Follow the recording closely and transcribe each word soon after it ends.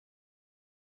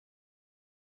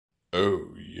Oh,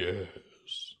 yes.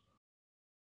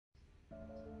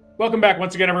 Welcome back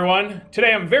once again, everyone.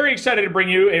 Today I'm very excited to bring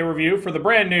you a review for the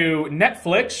brand new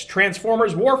Netflix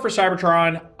Transformers War for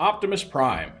Cybertron Optimus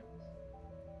Prime.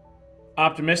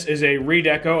 Optimus is a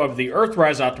redeco of the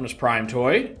Earthrise Optimus Prime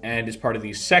toy and is part of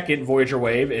the second Voyager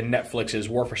wave in Netflix's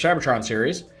War for Cybertron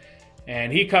series.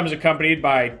 And he comes accompanied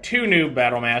by two new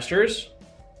Battlemasters.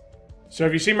 So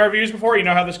if you've seen my reviews before, you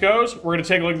know how this goes. We're going to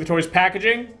take a look at the toy's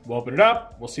packaging. We'll open it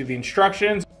up, we'll see the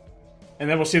instructions, and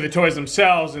then we'll see the toys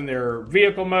themselves in their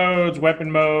vehicle modes,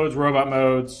 weapon modes, robot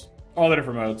modes, all the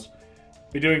different modes.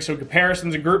 Be doing some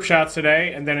comparisons and group shots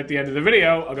today, and then at the end of the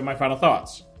video, I'll give my final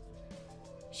thoughts.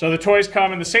 So the toys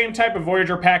come in the same type of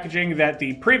Voyager packaging that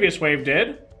the previous wave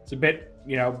did. It's a bit,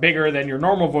 bigger than your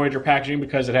normal Voyager packaging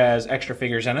because it has extra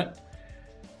figures in it.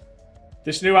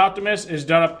 This new Optimus is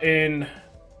done up in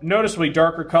noticeably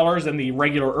darker colors than the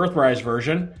regular Earthrise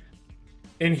version,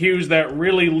 in hues that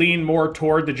really lean more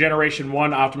toward the Generation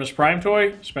 1 Optimus Prime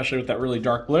toy, especially with that really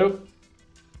dark blue.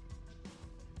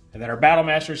 And then our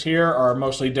Battlemasters here are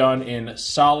mostly done in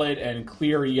solid and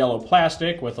clear yellow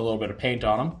plastic with a little bit of paint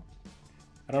on them.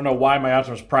 I don't know why my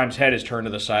Optimus Prime's head is turned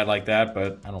to the side like that,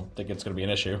 but I don't think it's going to be an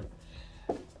issue.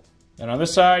 And on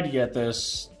this side, you get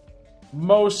this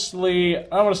mostly, I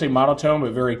don't want to say monotone,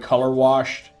 but very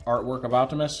color-washed artwork of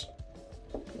Optimus.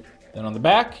 Then on the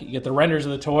back, you get the renders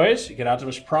of the toys. You get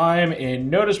Optimus Prime in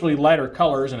noticeably lighter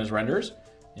colors in his renders.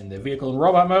 In the vehicle and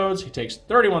robot modes, he takes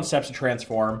 31 steps to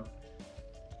transform.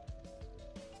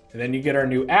 And then you get our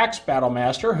new Axe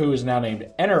Battlemaster, who is now named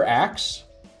Enerax.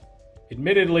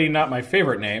 Admittedly, not my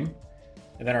favorite name.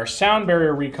 And then our Sound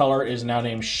Barrier recolor is now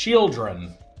named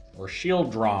Sheeldron, or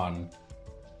Sheeldron.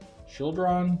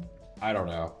 Sheeldron? I don't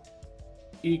know.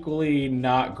 Equally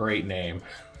not great name.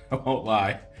 I won't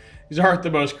lie. These aren't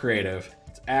the most creative.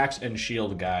 It's Axe and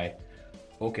Shield guy.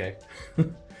 Okay.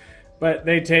 But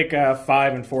they take 5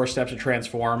 and 4 steps to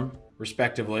transform,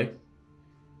 respectively.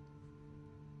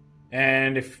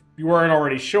 And if you weren't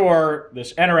already sure,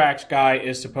 this Enerax guy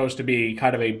is supposed to be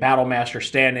kind of a Battlemaster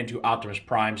stand-in to Optimus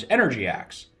Prime's Energy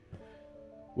Axe.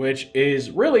 Which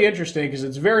is really interesting because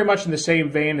it's very much in the same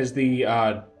vein as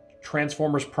the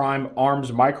Transformers Prime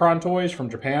Arms Micron toys from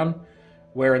Japan,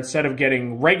 where instead of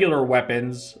getting regular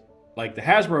weapons like the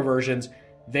Hasbro versions,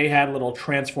 they had little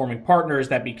transforming partners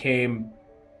that became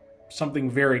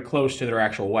something very close to their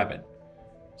actual weapon.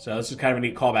 So this is kind of a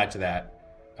neat callback to that.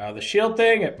 The shield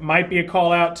thing, it might be a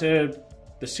call out to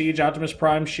the Siege Optimus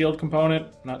Prime shield component,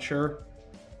 not sure.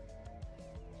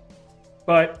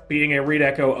 But being a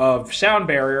redeco of Sound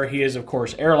Barrier, he is of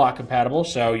course airlock compatible,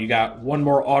 so you got one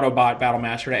more Autobot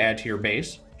Battlemaster to add to your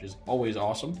base, which is always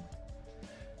awesome.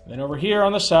 And then over here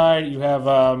on the side, you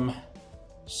have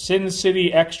Sin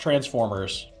City X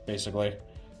Transformers, basically.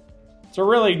 It's a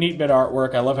really neat bit of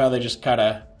artwork. I love how they just kind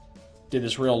of did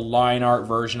this real line art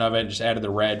version of it and just added the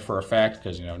red for effect,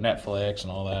 because, Netflix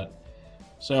and all that.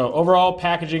 So overall,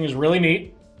 packaging is really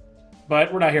neat,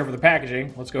 but we're not here for the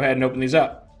packaging. Let's go ahead and open these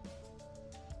up.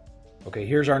 Okay,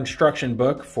 here's our instruction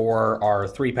book for our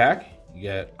 3-pack. You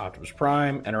get Optimus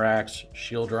Prime, Enerax,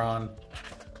 Sheeldron,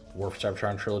 War for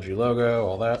Cybertron Trilogy logo,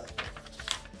 all that.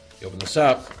 You open this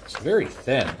up, it's very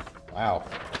thin. Wow.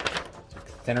 It's like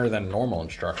thinner than normal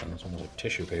instructions. It's almost like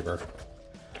tissue paper.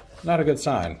 Not a good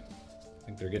sign. I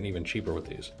think they're getting even cheaper with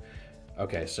these.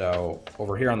 Okay, so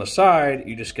over here on the side,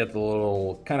 you just get the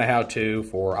little kind of how-to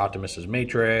for Optimus's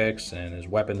matrix and his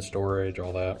weapon storage,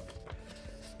 all that.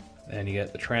 Then you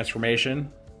get the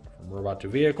transformation from robot to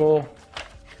vehicle.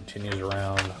 Continues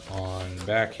around on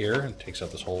back here and takes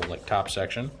up this whole top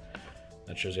section.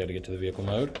 That shows you how to get to the vehicle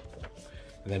mode.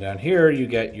 And then down here you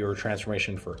get your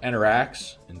transformation for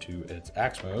Enerax into its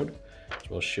Axe mode, as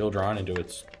well as Sheeldron into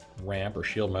its ramp or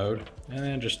shield mode. And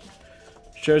then just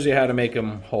shows you how to make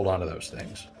them hold on to those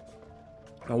things.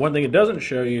 Now one thing it doesn't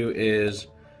show you is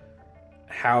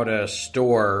how to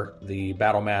store the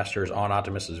Battlemasters on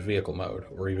Optimus's vehicle mode,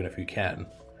 or even if you can.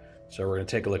 So we're going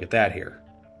to take a look at that here.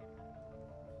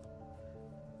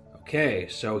 Okay,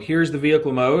 so here's the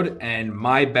vehicle mode and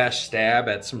my best stab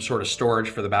at some sort of storage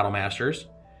for the Battlemasters.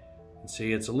 You can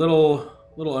see it's a little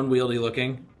unwieldy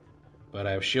looking, but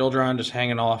I have Sheeldron just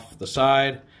hanging off the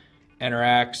side,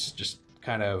 Enerax just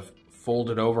kind of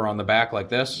folded over on the back like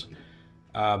this.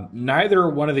 Neither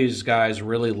one of these guys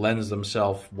really lends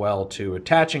themselves well to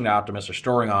attaching to Optimus or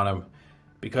storing on him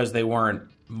because they weren't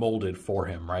molded for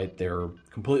him, right? They're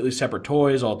completely separate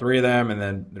toys, all 3 of them, and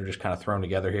then they're just kind of thrown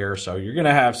together here. So you're going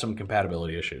to have some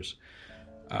compatibility issues.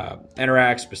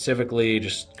 Enerax specifically,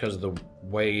 just because of the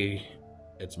way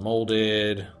it's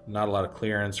molded, not a lot of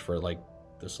clearance for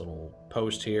this little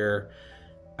post here.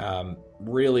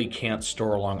 really can't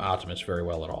store along Optimus very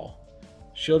well at all.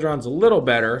 Sheeldron's a little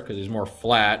better because he's more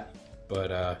flat,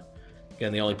 but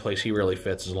again, the only place he really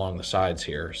fits is along the sides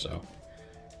here, so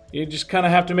you just kind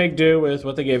of have to make do with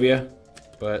what they give you.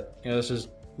 But you know, this is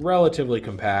relatively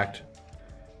compact,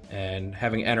 and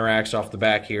having Enerax off the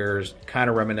back here is kind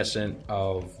of reminiscent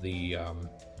of the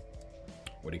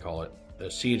what do you call it? The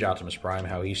Siege Optimus Prime,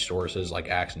 how he stores his like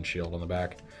axe and shield on the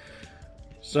back.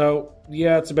 So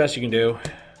yeah, it's the best you can do,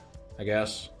 I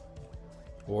guess.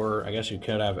 Or I guess you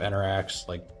could have Enerax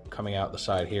like coming out the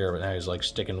side here, but now he's like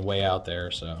sticking way out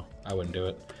there, so I wouldn't do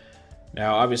it.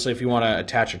 Now, obviously, if you want to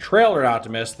attach a trailer to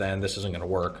Optimus, then this isn't going to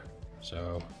work.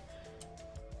 So,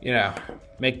 you know,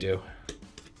 make do.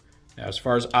 Now, as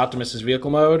far as Optimus's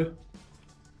vehicle mode,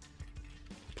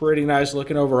 pretty nice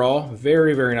looking overall.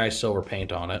 Very, very nice silver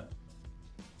paint on it.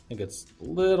 I think it's a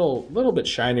little bit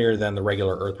shinier than the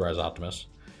regular Earthrise Optimus.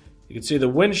 You can see the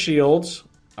windshields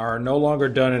are no longer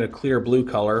done in a clear blue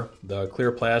color. The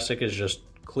clear plastic is just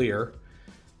clear,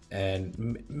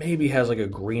 and maybe has like a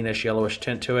greenish yellowish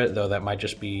tint to it, though that might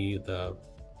just be the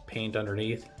paint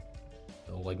underneath,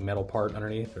 the like metal part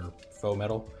underneath, or faux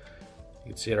metal. You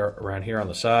can see it around here on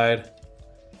the side.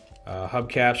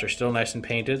 Hubcaps are still nice and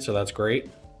painted, so that's great.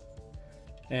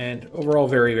 And overall,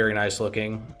 very, very nice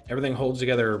looking. Everything holds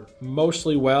together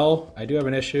mostly well. I do have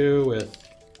an issue with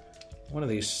one of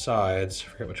these sides. I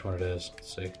forget which one it is.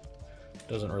 Let's see. It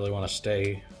doesn't really want to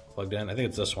stay plugged in. I think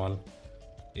it's this one.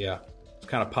 Yeah, it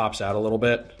kind of pops out a little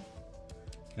bit.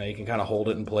 Now you can kind of hold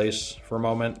it in place for a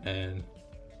moment and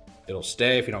it'll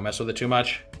stay if you don't mess with it too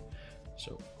much.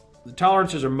 So the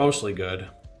tolerances are mostly good.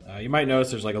 You might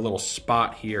notice there's like a little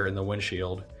spot here in the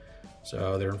windshield.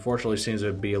 So there unfortunately seems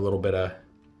to be a little bit of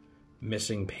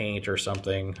missing paint or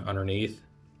something underneath.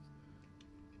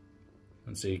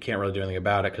 And so you can't really do anything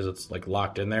about it because it's like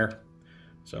locked in there.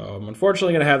 So I'm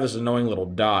unfortunately going to have this annoying little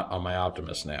dot on my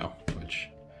Optimus now, which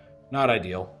not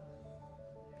ideal.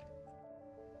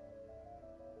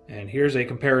 And here's a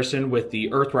comparison with the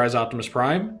Earthrise Optimus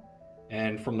Prime.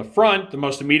 And from the front, the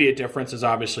most immediate difference is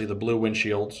obviously the blue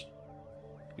windshields.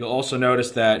 You'll also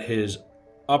notice that his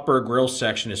upper grille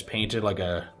section is painted like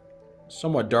a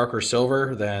somewhat darker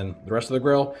silver than the rest of the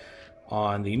grille.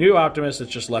 On the new Optimus,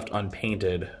 it's just left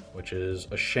unpainted, which is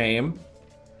a shame.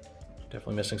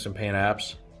 Definitely missing some paint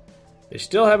apps. They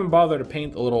still haven't bothered to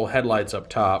paint the little headlights up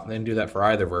top. They didn't do that for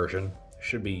either version. It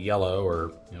should be yellow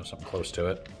or something close to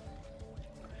it.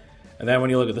 And then when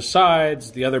you look at the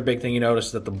sides, the other big thing you notice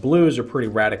is that the blues are pretty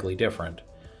radically different.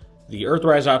 The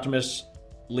Earthrise Optimus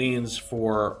leans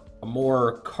for a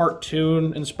more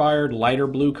cartoon-inspired, lighter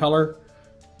blue color.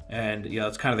 And yeah,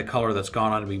 that's kind of the color that's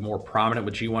gone on to be more prominent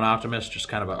with G1 Optimus, just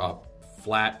kind of a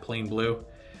flat, plain blue.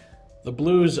 The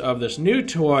blues of this new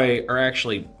toy are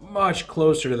actually much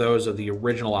closer to those of the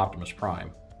original Optimus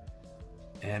Prime.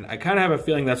 And I kind of have a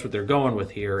feeling that's what they're going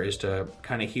with here, is to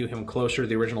kind of hue him closer to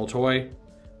the original toy.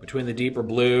 Between the deeper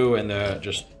blue and the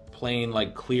just plain,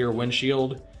 like, clear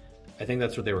windshield, I think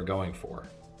that's what they were going for.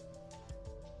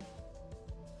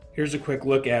 Here's a quick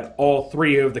look at all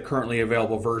three of the currently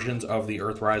available versions of the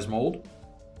Earthrise mold.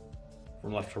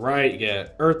 From left to right, you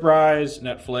get Earthrise,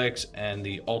 Netflix, and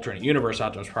the Alternate Universe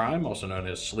Optimus Prime, also known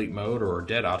as Sleep Mode or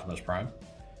Dead Optimus Prime.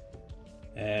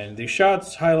 And these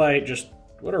shots highlight just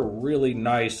what a really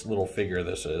nice little figure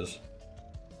this is.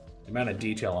 The amount of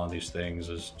detail on these things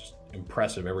is just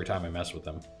impressive every time I mess with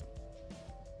them.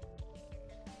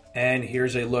 And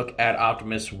here's a look at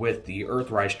Optimus with the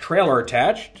Earthrise trailer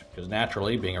attached, because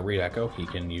naturally, being a Reed Echo, he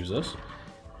can use this.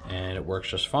 And it works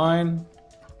just fine.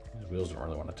 His wheels don't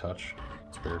really want to touch.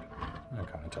 It's weird. They're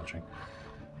kind of touching.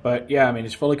 But yeah, I mean,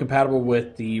 it's fully compatible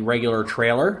with the regular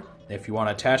trailer. If you want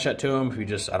to attach that to him, if you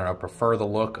just, I don't know, prefer the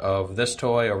look of this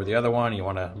toy over the other one, you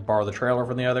want to borrow the trailer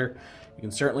from the other, you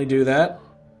can certainly do that.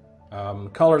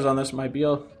 Colors on this might be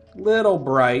a little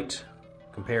bright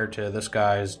compared to this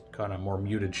guy's kind of more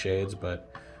muted shades,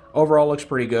 but overall looks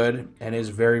pretty good and is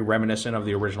very reminiscent of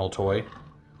the original toy.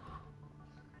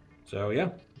 So yeah,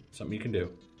 something you can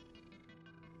do.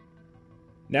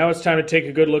 Now it's time to take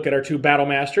a good look at our two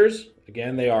Battlemasters.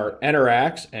 Again, they are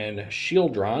Enerax and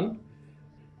Sheeldron.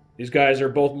 These guys are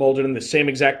both molded in the same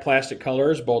exact plastic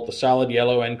colors, both the solid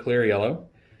yellow and clear yellow.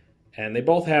 And they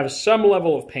both have some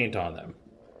level of paint on them.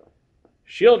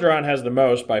 Sheeldron has the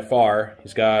most by far.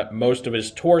 He's got most of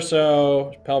his torso,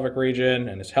 his pelvic region,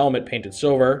 and his helmet painted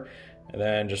silver. And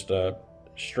then just a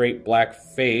straight black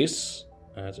face.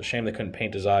 It's a shame they couldn't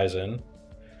paint his eyes in.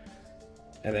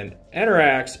 And then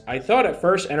Enerax, I thought at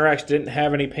first Enerax didn't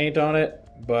have any paint on it,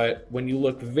 but when you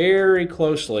look very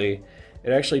closely,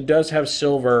 it actually does have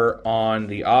silver on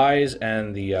the eyes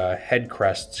and the head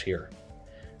crests here.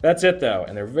 That's it, though,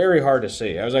 and they're very hard to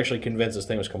see. I was actually convinced this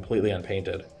thing was completely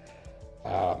unpainted.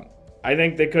 I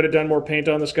think they could have done more paint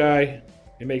on this guy.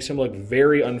 It makes him look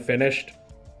very unfinished.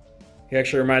 He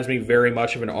actually reminds me very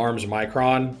much of an ARMS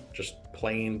Micron, just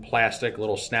plain plastic,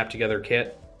 little snap-together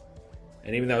kit.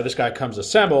 And even though this guy comes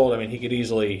assembled, I mean, he could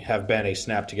easily have been a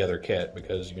snap-together kit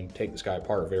because you can take this guy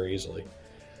apart very easily.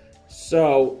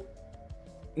 So,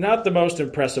 not the most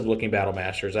impressive looking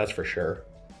Battlemasters, that's for sure.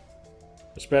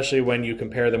 Especially when you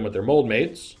compare them with their mold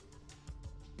mates.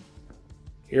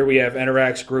 Here we have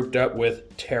Enerax grouped up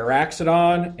with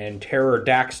Pteraxodon and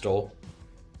Pterodactyl,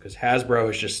 because Hasbro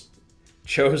has just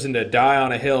chosen to die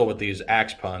on a hill with these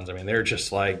axe puns. I mean, they're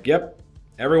just like, yep,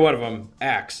 every one of them,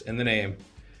 axe in the name.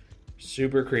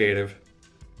 Super creative.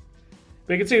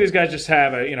 But you can see these guys just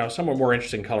have a, somewhat more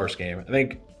interesting color scheme. I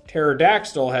think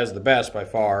Pterodactyl has the best by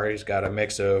far. He's got a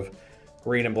mix of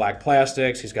green and black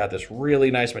plastics. He's got this really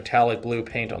nice metallic blue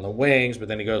paint on the wings, but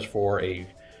then he goes for a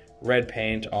red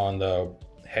paint on the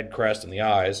head crest and the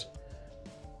eyes.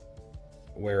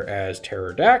 Whereas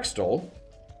Pterodactyl,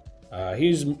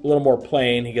 he's a little more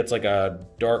plain. He gets like a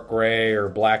dark gray or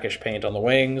blackish paint on the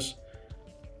wings.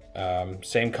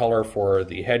 Same color for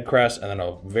the head crest, and then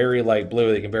a very light blue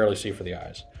that you can barely see for the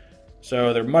eyes.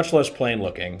 So they're much less plain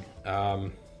looking. I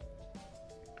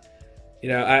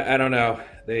don't know.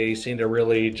 They seem to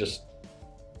really just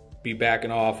be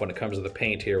backing off when it comes to the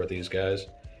paint here with these guys,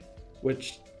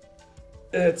 which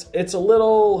it's a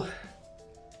little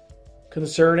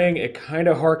concerning. It kind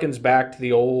of harkens back to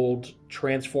the old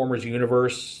Transformers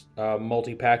universe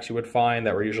multi-packs you would find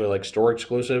that were usually like store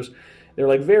exclusives. They're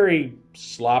like very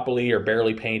sloppily or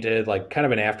barely painted, like kind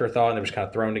of an afterthought, and they're just kind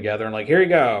of thrown together and like, here you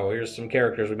go, here's some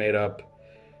characters we made up.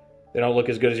 They don't look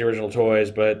as good as the original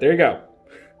toys, but there you go.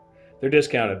 They're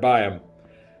discounted, buy them.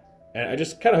 And I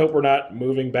just kind of hope we're not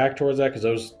moving back towards that, because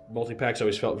those multi-packs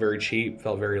always felt very cheap,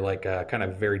 felt very like kind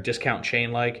of very discount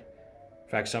chain-like. In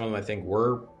fact, some of them I think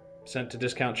were sent to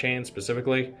discount chains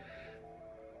specifically.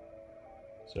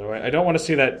 So I don't want to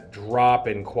see that drop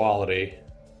in quality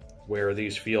where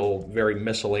these feel very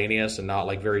miscellaneous and not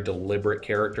like very deliberate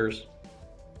characters.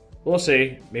 We'll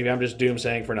see. Maybe I'm just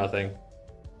doomsaying for nothing.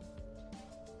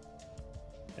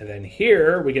 And then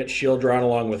here we get Sheeldron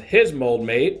along with his mold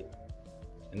mate.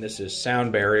 And this is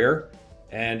Sound Barrier.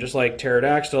 And just like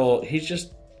Pterodactyl, he's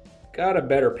just got a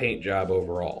better paint job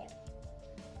overall.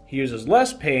 He uses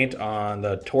less paint on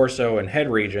the torso and head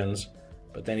regions,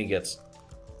 but then he gets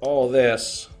all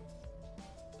this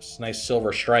nice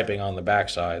silver striping on the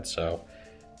backside. So,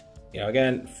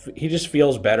 again, he just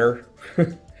feels better.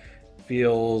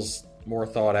 Feels more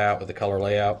thought out with the color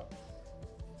layout.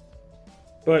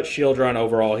 But Sheeldron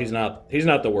overall, he's not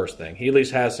the worst thing. He at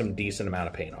least has some decent amount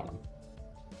of paint on him.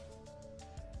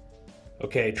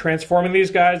 Okay, transforming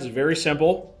these guys is very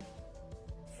simple.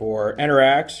 For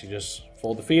Enerax, you just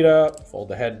fold the feet up, fold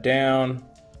the head down,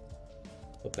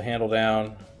 flip the handle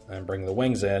down, and bring the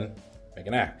wings in, make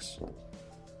an axe.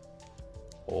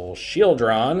 Old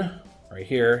Sheeldron, right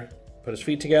here, put his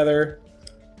feet together,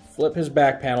 flip his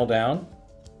back panel down.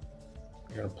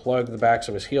 You're going to plug the backs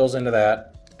of his heels into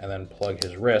that, and then plug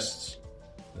his wrists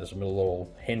in this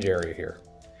little hinge area here.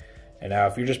 And now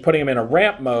if you're just putting him in a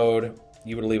ramp mode,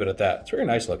 you would leave it at that. It's very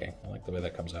nice looking. I like the way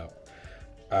that comes out.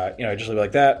 Just leave it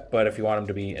like that, but if you want him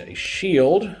to be a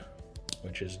shield,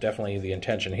 which is definitely the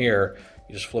intention here,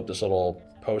 you just flip this little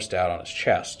post out on his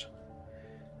chest.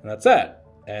 And that's that.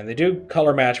 And they do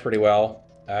color match pretty well.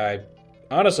 I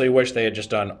honestly wish they had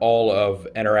just done all of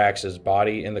Enerax's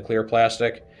body in the clear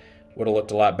plastic. Would have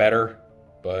looked a lot better,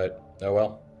 but oh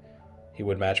well. He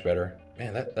would match better.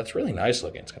 Man, that's really nice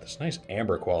looking. It's got this nice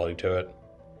amber quality to it.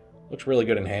 Looks really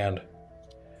good in hand.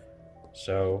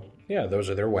 So, yeah, those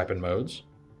are their weapon modes.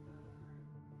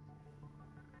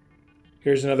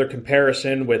 Here's another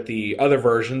comparison with the other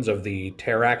versions of the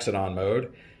Pteraxodon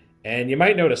mode. And you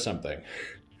might notice something.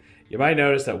 You might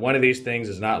notice that one of these things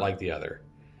is not like the other.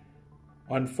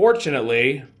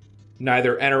 Unfortunately,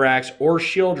 neither Enerax or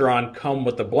Sheeldron come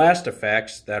with the blast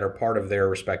effects that are part of their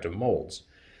respective molds.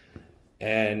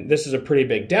 And this is a pretty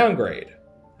big downgrade.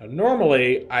 Now,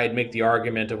 normally, I'd make the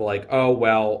argument of like, oh,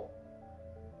 well,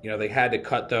 they had to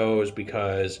cut those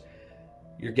because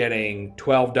you're getting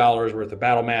 $12 worth of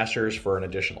Battlemasters for an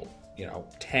additional,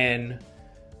 10.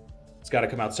 It's got to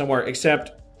come out somewhere,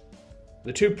 except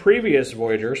the two previous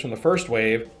Voyagers from the first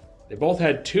wave, they both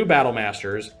had 2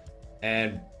 Battlemasters,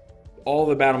 and all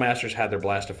the Battlemasters had their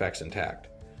blast effects intact.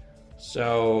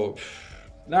 So,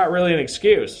 not really an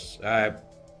excuse.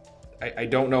 I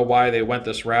don't know why they went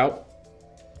this route.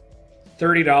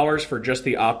 $30 for just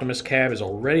the Optimus cab is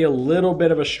already a little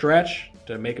bit of a stretch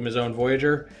to make him his own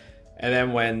Voyager. And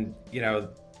then when,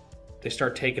 they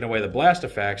start taking away the blast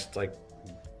effects, it's like,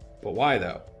 but why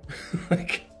though?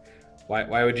 Like,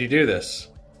 why would you do this?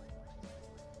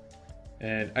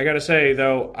 And I gotta say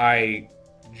though, I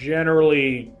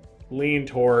generally lean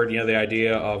toward, you know, the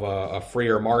idea of a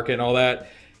freer market and all that.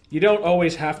 You don't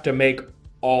always have to make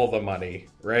all the money,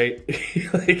 right?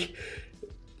 Like,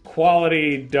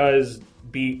 quality does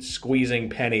beat squeezing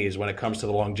pennies when it comes to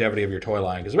the longevity of your toy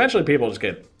line, because eventually people just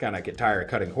get tired of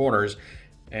cutting corners,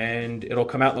 and it'll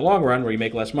come out in the long run where you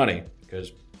make less money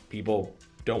because people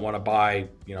don't want to buy,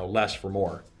 you know, less for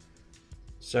more.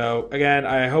 So again,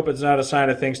 I hope it's not a sign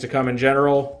of things to come in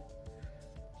general,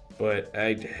 but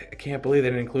I can't believe they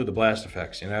didn't include the blast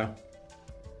effects, you know?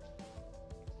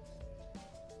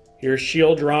 Here's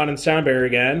Sheeldron and Sound Barrier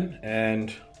again,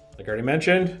 and like I already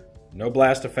mentioned, no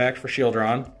blast effect for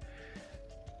Sheeldron.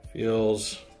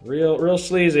 Feels real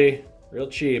sleazy, real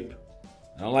cheap.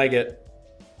 I don't like it.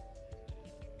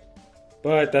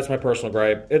 But that's my personal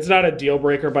gripe. It's not a deal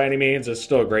breaker by any means. It's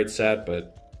still a great set,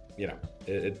 but you know,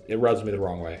 it rubs me the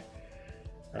wrong way.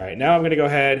 All right, now I'm gonna go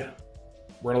ahead.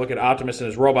 We're gonna look at Optimus in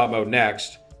his robot mode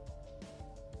next.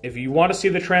 If you want to see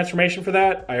the transformation for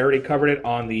that, I already covered it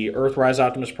on the Earthrise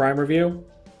Optimus Prime review.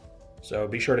 So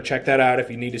be sure to check that out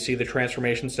if you need to see the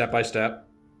transformation step by step.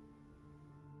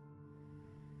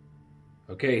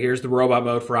 Okay, here's the robot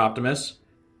mode for Optimus.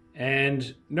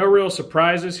 And no real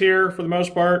surprises here for the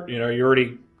most part. You know, you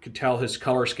already could tell his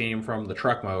color scheme from the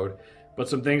truck mode, but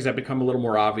some things that become a little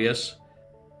more obvious.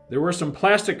 There were some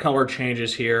plastic color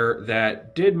changes here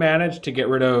that did manage to get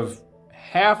rid of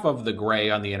half of the gray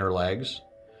on the inner legs,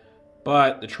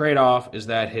 but the trade-off is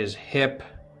that his hip,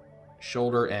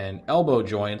 shoulder, and elbow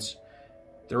joints,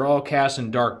 they're all cast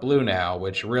in dark blue now,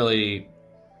 which really,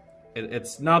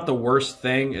 it's not the worst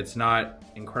thing. It's not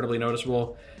incredibly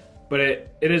noticeable, but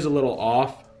it is a little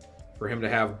off for him to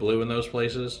have blue in those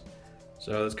places.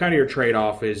 So that's kind of your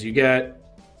trade-off, is you get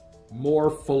more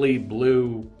fully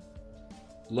blue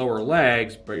lower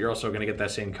legs, but you're also going to get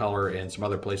that same color in some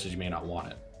other places you may not want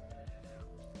it.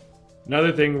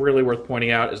 Another thing really worth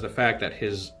pointing out is the fact that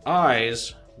his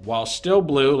eyes, while still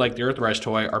blue like the Earthrise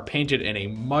toy, are painted in a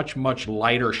much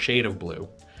lighter shade of blue,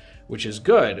 which is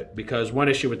good, because one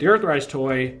issue with the Earthrise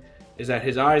toy is that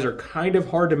his eyes are kind of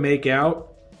hard to make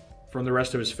out from the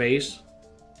rest of his face,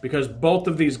 because both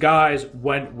of these guys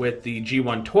went with the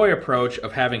G1 toy approach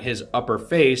of having his upper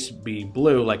face be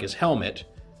blue like his helmet,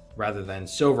 rather than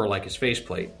silver like his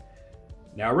faceplate.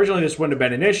 Now, originally this wouldn't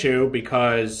have been an issue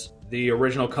because the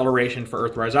original coloration for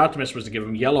Earthrise Optimus was to give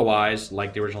him yellow eyes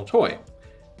like the original toy.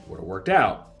 It would have worked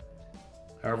out.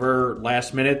 However,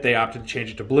 last minute they opted to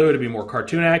change it to blue to be more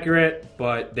cartoon accurate,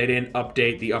 but they didn't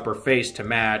update the upper face to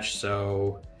match,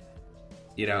 so,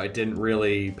 you know, it didn't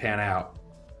really pan out.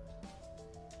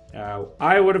 Now,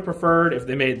 I would have preferred if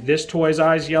they made this toy's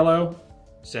eyes yellow,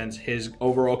 since his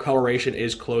overall coloration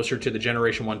is closer to the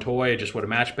Generation 1 toy, it just would have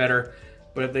matched better.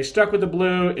 But if they stuck with the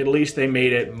blue, at least they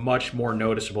made it much more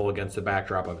noticeable against the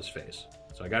backdrop of his face.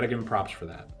 So I gotta give him props for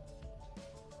that.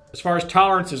 As far as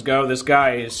tolerances go, this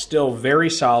guy is still very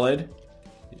solid.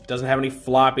 It doesn't have any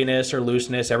floppiness or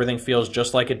looseness. Everything feels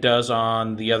just like it does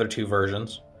on the other two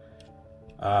versions.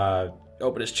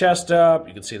 Open his chest up,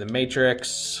 you can see the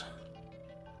Matrix.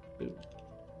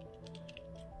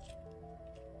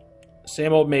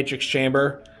 Same old Matrix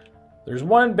chamber. There's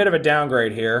one bit of a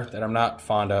downgrade here that I'm not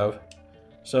fond of.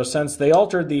 So since they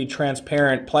altered the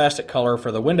transparent plastic color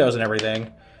for the windows and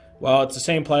everything, well, it's the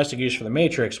same plastic used for the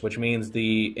Matrix, which means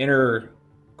the inner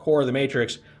core of the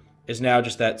Matrix is now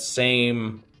just that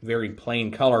same very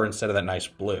plain color instead of that nice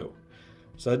blue.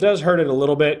 So it does hurt it a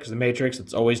little bit, because the Matrix,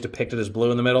 it's always depicted as blue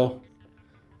in the middle.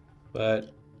 But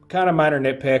kind of minor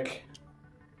nitpick.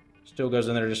 Still goes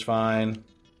in there just fine.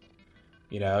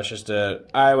 You know, it's just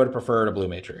I would have preferred a blue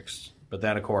Matrix. But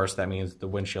then, of course, that means the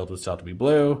windshield would still have to be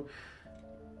blue.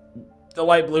 The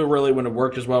light blue really wouldn't have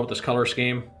worked as well with this color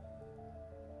scheme.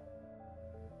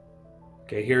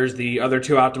 Okay, here's the other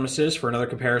two Optimuses for another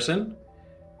comparison.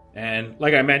 And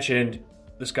like I mentioned,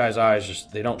 this guy's eyes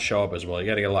just, they don't show up as well. You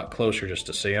gotta get a lot closer just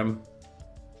to see them.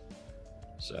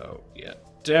 So, yeah,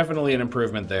 definitely an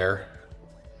improvement there.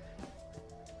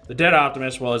 The dead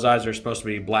Optimus, well, his eyes are supposed to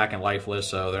be black and lifeless,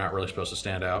 so they're not really supposed to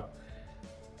stand out.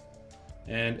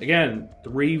 And again,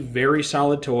 three very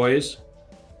solid toys.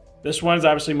 This one's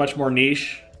obviously much more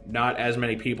niche. Not as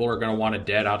many people are going to want a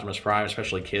dead Optimus Prime,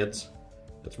 especially kids.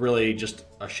 It's really just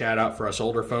a shout out for us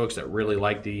older folks that really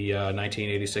like the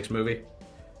 1986 movie.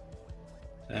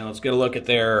 And let's get a look at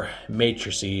their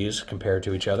matrices compared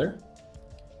to each other.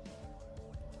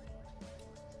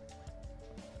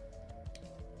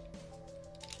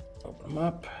 Open them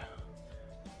up.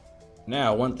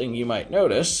 Now, one thing you might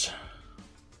notice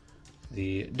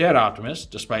The dead Optimus,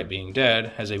 despite being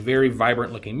dead, has a very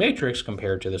vibrant looking matrix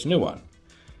compared to this new one.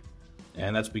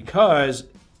 And that's because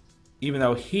even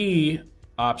though he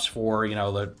opts for, you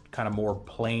know, the kind of more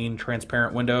plain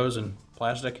transparent windows and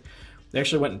plastic, they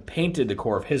actually went and painted the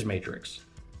core of his matrix.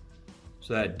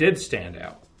 So that it did stand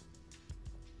out.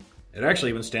 It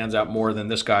actually even stands out more than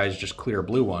this guy's just clear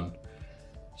blue one.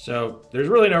 So there's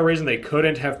really no reason they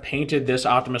couldn't have painted this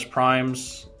Optimus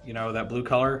Prime's, you know, that blue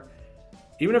color.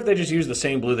 Even if they just used the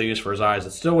same blue they used for his eyes,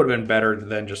 it still would have been better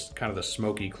than just kind of the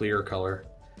smoky clear color.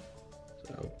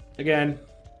 So again,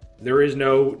 there is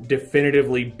no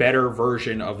definitively better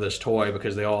version of this toy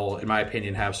because they all, in my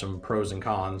opinion, have some pros and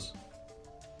cons.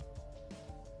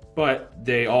 But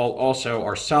they all also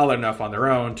are solid enough on their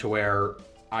own to where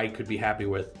I could be happy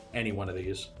with any one of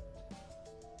these.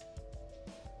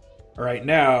 All right,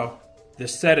 now,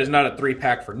 this set is not a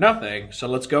 3-pack for nothing, so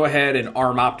let's go ahead and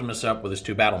arm Optimus up with his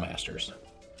 2 Battlemasters.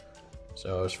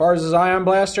 So as far as his ion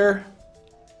blaster,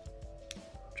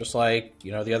 just like,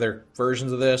 you know, the other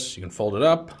versions of this, you can fold it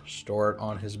up, store it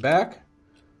on his back,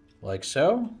 like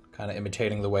so, kind of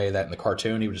imitating the way that in the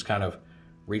cartoon he would just kind of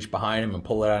reach behind him and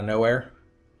pull it out of nowhere.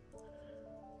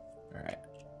 All right,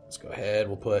 let's go ahead,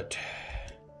 we'll put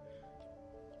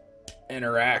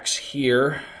Enerax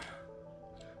here.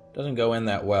 Doesn't go in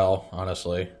that well,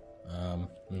 honestly. A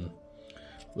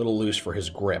little loose for his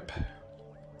grip.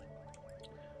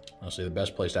 Honestly, the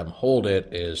best place to have him hold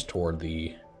it is toward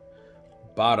the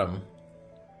bottom,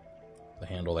 the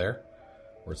handle there,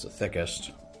 where it's the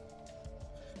thickest.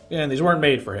 And these weren't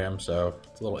made for him, so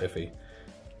it's a little iffy.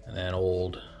 And then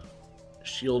old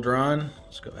Sheeldron,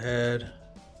 let's go ahead,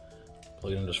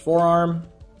 plug it into his forearm.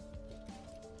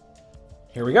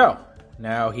 Here we go.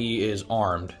 Now he is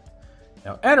armed.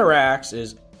 Now Enerax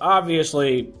is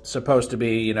obviously supposed to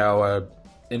be, you know, a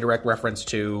indirect reference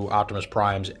to Optimus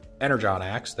Prime's Energon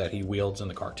axe that he wields in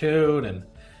the cartoon and,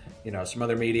 you know, some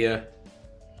other media.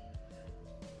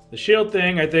 The shield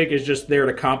thing, I think, is just there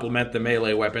to complement the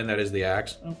melee weapon that is the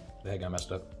axe. Oh, the heck, I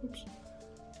messed up. Oops.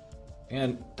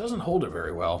 And doesn't hold it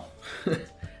very well.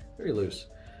 Very loose.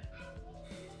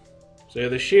 So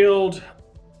the shield,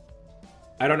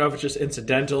 I don't know if it's just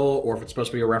incidental or if it's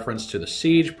supposed to be a reference to the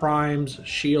Siege Prime's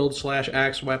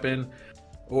shield/axe weapon,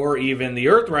 or even the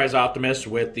Earthrise Optimus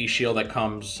with the shield that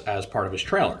comes as part of his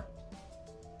trailer.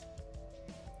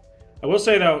 I will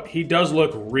say, though, he does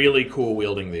look really cool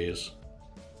wielding these.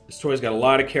 This toy's got a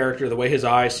lot of character. The way his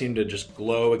eyes seem to just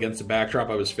glow against the backdrop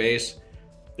of his face.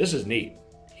 This is neat.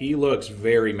 He looks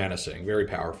very menacing, very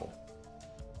powerful.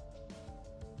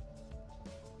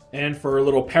 And for a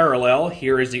little parallel,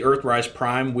 here is the Earthrise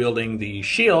Prime wielding the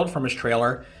shield from his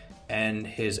trailer and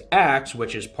his axe,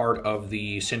 which is part of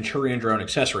the Centurion drone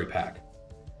accessory pack.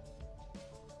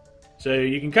 So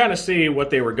you can kind of see what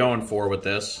they were going for with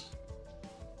this.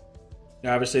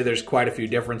 Now, obviously, there's quite a few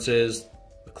differences.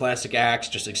 The classic axe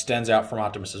just extends out from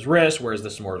Optimus's wrist, whereas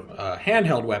this is more a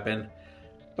handheld weapon.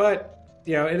 But,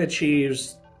 you know, it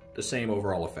achieves the same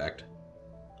overall effect.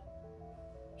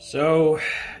 So,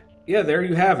 yeah, there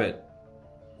you have it.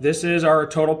 This is our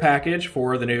total package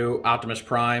for the new Optimus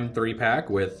Prime 3-pack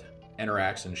with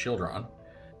Enerax and Sheeldron.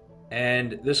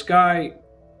 And this guy,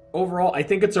 overall, I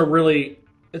think it's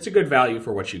a good value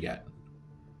for what you get.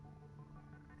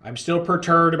 I'm still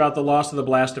perturbed about the loss of the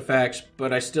blast effects,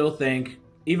 but I still think,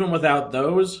 even without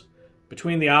those,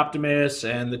 between the Optimus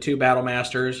and the 2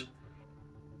 Battlemasters,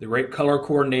 the right color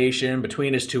coordination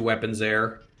between his 2 weapons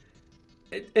there,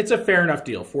 it's a fair enough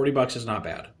deal. $40 is not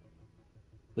bad.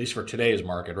 At least for today's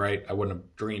market, right? I wouldn't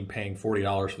have dreamed paying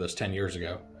 $40 for this 10 years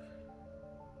ago.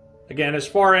 Again, as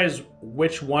far as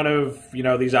which one of, you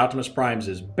know, these Optimus Primes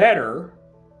is better,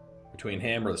 between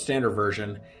him or the standard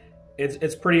version,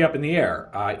 it's pretty up in the air.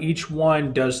 Each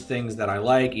one does things that I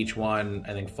like. Each one,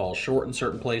 I think, falls short in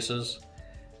certain places.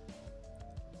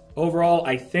 Overall,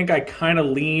 I think I kind of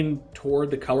lean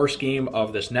toward the color scheme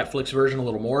of this Netflix version a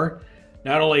little more.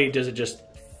 Not only does it just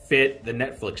fit the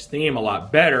Netflix theme a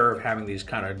lot better of having these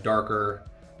kind of darker,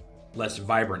 less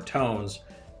vibrant tones,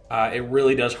 it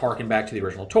really does harken back to the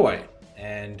original toy.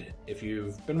 And if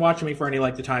you've been watching me for any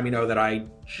length of time, you know that I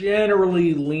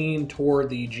generally lean toward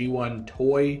the G1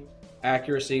 toy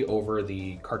accuracy over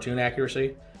the cartoon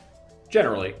accuracy.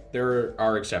 Generally, there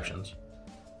are exceptions.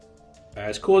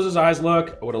 As cool as his eyes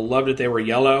look, I would have loved if they were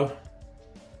yellow.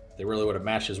 They really would have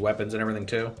matched his weapons and everything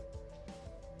too.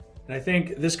 And I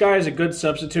think this guy is a good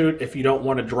substitute if you don't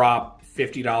want to drop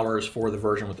 $50 for the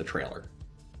version with the trailer,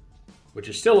 which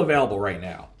is still available right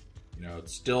now. You know,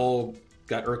 it's still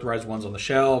got Earthrise ones on the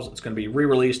shelves. It's going to be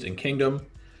re-released in Kingdom.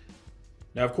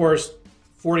 Now, of course,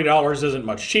 $40 isn't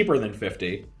much cheaper than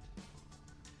 $50,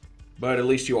 but at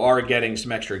least you are getting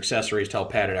some extra accessories to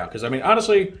help pad it out. Because, I mean,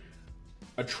 honestly,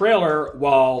 a trailer,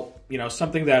 while, you know,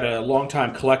 something that a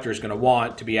longtime collector is going to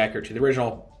want to be accurate to the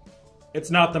original,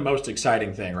 it's not the most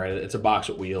exciting thing, right? It's a box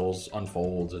with wheels,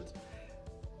 unfolds.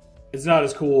 It's not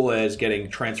as cool as getting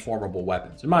transformable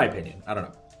weapons, in my opinion. I don't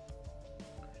know.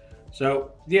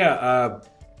 So, yeah,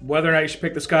 whether or not you should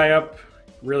pick this guy up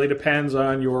really depends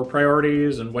on your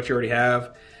priorities and what you already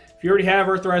have. If you already have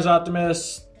Earthrise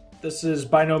Optimus, this is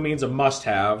by no means a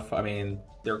must-have. I mean,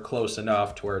 they're close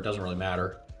enough to where it doesn't really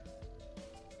matter.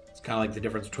 It's kind of like the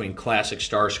difference between classic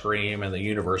Starscream and the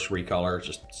Universe recolor,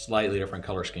 just slightly different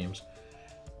color schemes.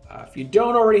 If you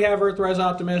don't already have Earthrise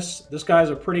Optimus, this guy's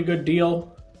a pretty good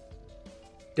deal.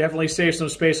 Definitely save some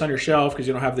space on your shelf because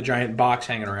you don't have the giant box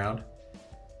hanging around.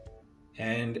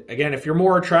 And again, if you're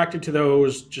more attracted to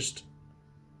those just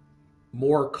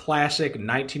more classic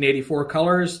 1984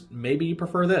 colors, maybe you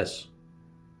prefer this.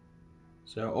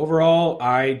 So overall,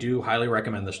 I do highly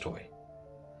recommend this toy.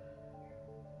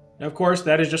 Now, of course,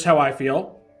 that is just how I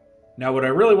feel. Now, what I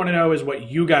really want to know is what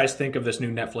you guys think of this new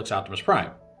Netflix Optimus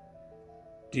Prime.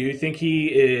 Do you think he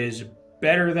is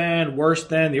better than, worse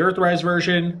than the Earthrise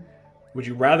version? Would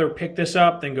you rather pick this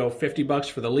up than go $50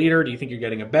 for the leader? Do you think you're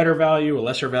getting a better value, a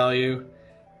lesser value?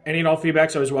 Any and all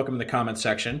feedback's always welcome in the comments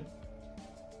section.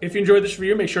 If you enjoyed this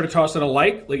review, make sure to toss it a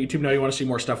like. Let YouTube know you want to see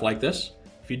more stuff like this.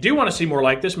 If you do want to see more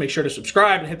like this, make sure to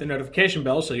subscribe and hit the notification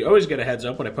bell so you always get a heads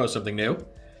up when I post something new.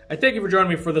 I thank you for joining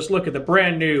me for this look at the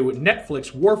brand new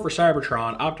Netflix War for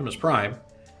Cybertron Optimus Prime.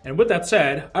 And with that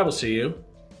said, I will see you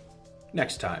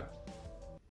next time.